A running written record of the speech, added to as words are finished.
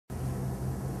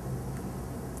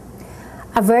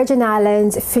A Virgin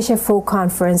Islands Fisherfolk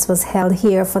conference was held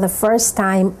here for the first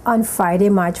time on Friday,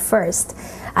 March 1st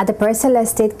at the Purcell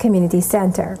Estate Community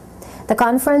Center. The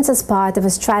conference is part of a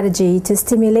strategy to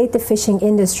stimulate the fishing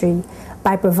industry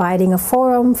by providing a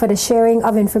forum for the sharing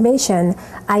of information,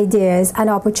 ideas, and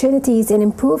opportunities in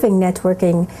improving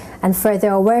networking and further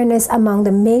awareness among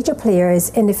the major players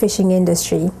in the fishing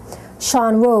industry.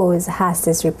 Sean Rose has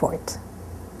this report.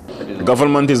 The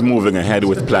government is moving ahead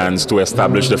with plans to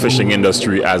establish the fishing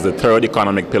industry as the third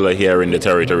economic pillar here in the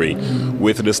territory.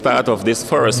 With the start of this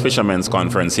first fishermen's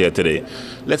conference here today,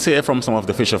 let's hear from some of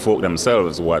the fisherfolk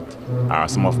themselves what are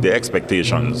some of their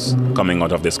expectations coming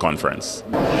out of this conference.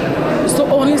 So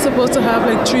only supposed to have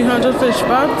like 300 fish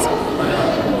pots,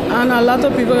 and a lot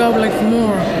of people have like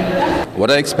more. What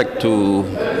I expect to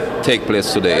take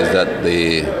place today is that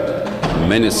the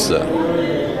minister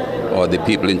or the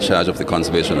people in charge of the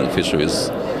Conservation and Fisheries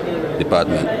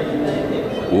Department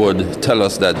would tell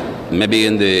us that maybe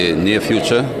in the near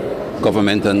future,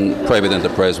 government and private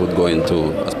enterprise would go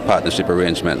into a partnership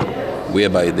arrangement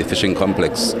whereby the fishing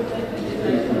complex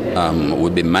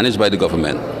would be managed by the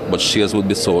government, but shares would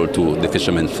be sold to the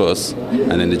fishermen first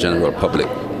and then the general public.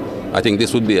 I think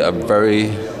this would be a very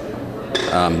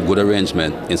good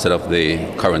arrangement instead of the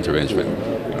current arrangement.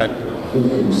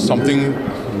 Something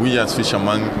we as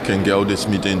fishermen can get out this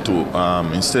meeting to,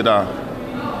 instead of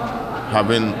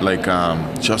having like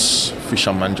just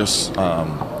fishermen just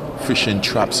fishing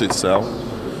traps itself,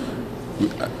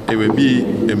 it would be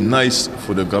nice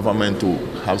for the government to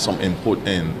have some input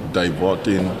in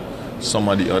diverting some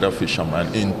of the other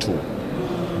fishermen into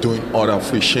doing other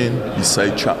fishing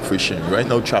besides trap fishing. Right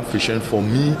now, trap fishing for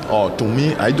me, or to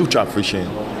me, I do trap fishing,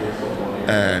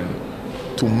 and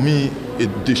to me,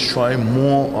 it destroys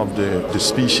more of the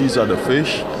species of the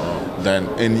fish than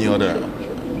any other,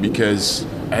 because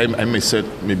I may set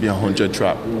maybe 100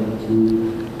 trap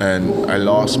and I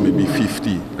lost maybe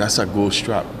 50. That's a ghost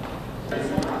trap.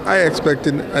 I expect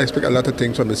a lot of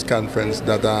things from this conference,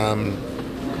 that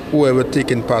whoever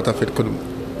taking part of it could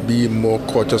be more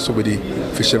cautious with the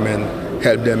fishermen,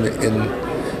 help them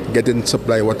in getting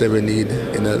supply whatever they need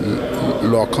in a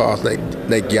low cost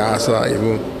like gas or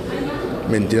even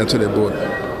maintenance of the boat.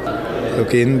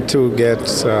 Looking to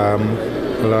get a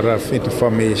lot of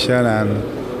information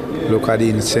and look at the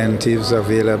incentives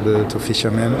available to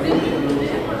fishermen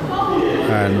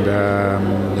and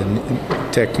the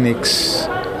techniques,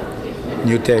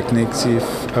 new techniques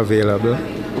if available.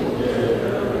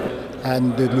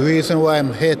 And the reason why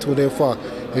I'm here today for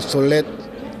is to let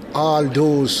all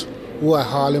those who are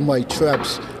hauling my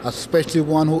traps, especially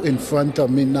one who in front of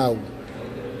me now,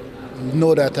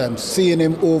 know that I'm seeing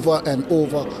him over and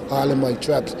over hauling my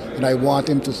traps, and I want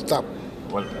him to stop.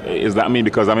 Well, is that me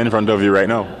because I'm in front of you right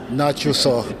now? Not you,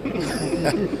 sir.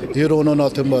 You don't know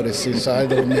nothing about it, so I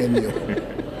don't name you.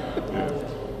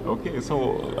 Okay,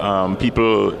 so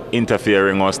people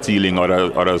interfering or stealing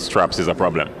other traps is a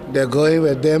problem? They're going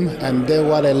with them, and then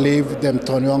what I leave them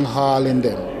turn around hauling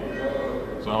them.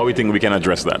 So how do you think we can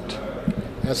address that?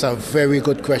 That's a very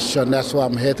good question. That's what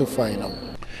I'm here to find out.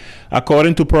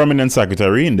 According to Permanent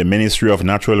Secretary in the Ministry of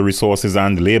Natural Resources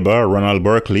and Labour, Ronald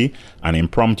Berkeley, an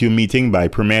impromptu meeting by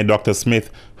Premier Dr. Smith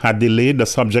had delayed the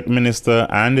subject minister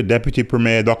and the Deputy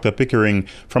Premier Dr. Pickering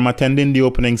from attending the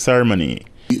opening ceremony.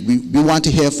 We want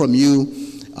to hear from you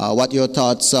what your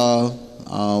thoughts are,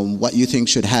 what you think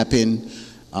should happen,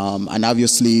 and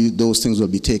obviously those things will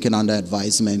be taken under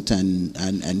advisement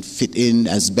and fit in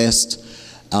as best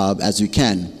as we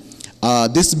can.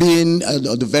 This being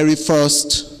the very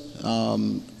first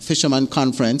fisherman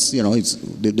conference, you know,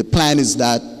 the plan is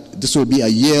that this will be a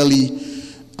yearly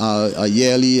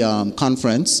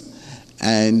conference,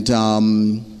 and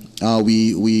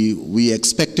we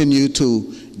expecting you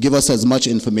to give us as much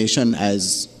information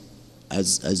as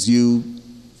you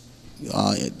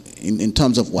in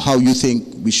terms of how you think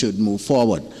we should move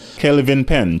forward. Kelvin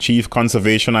Penn, Chief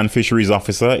Conservation and Fisheries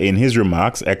Officer, in his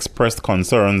remarks expressed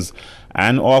concerns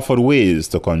and offered ways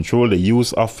to control the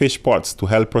use of fish pots to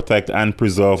help protect and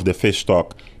preserve the fish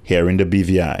stock here in the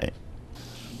BVI.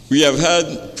 We have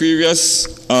had previous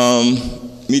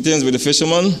meetings with the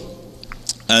fishermen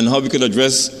and how we could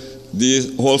address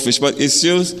the whole fish pot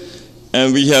issues,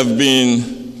 and we have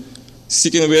been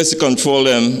seeking ways to control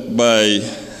them by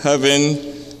having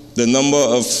the number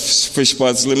of fish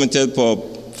pots limited per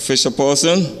fisher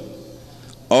person.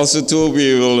 Also, too,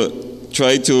 we will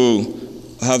try to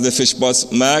have the fish pots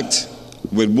marked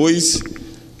with buoys,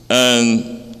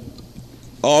 and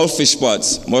all fish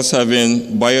pots must have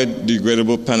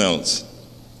biodegradable panels.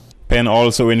 Penn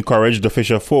also encouraged the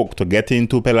fisher folk to get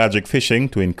into pelagic fishing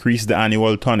to increase the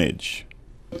annual tonnage.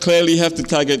 Clearly have to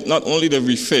target not only the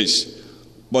reef fish,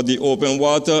 but the open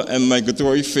water and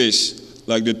migratory fish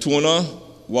like the tuna,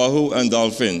 wahoo, and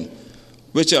dolphin,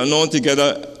 which are known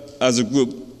together as a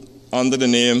group under the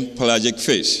name pelagic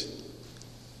fish.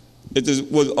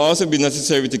 Would also be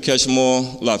necessary to catch more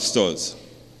lobsters.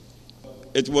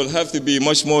 It will have to be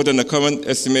much more than the current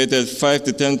estimated 5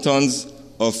 to 10 tons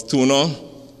of tuna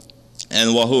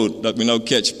and wahoo that we now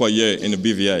catch per year in the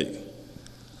BVI.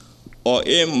 Our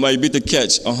aim might be to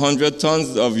catch 100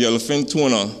 tons of yellowfin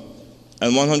tuna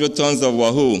and 100 tons of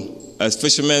wahoo, as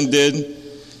fishermen did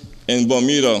in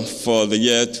Bermuda for the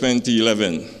year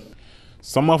 2011.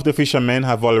 Some of the fishermen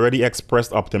have already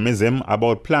expressed optimism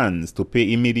about plans to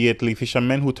pay immediately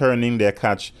fishermen who turn in their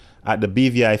catch at the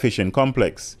BVI fishing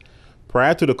complex.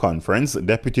 Prior to the conference,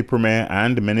 Deputy Premier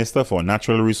and Minister for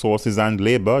Natural Resources and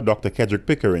Labour, Dr. Kedrick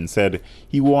Pickering, said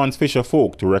he wants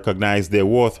fisherfolk to recognize their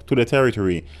worth to the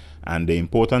territory and the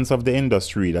importance of the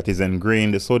industry that is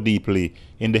ingrained so deeply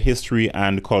in the history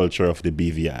and culture of the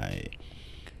BVI.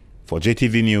 For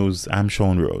JTV News, I'm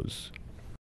Sean Rose.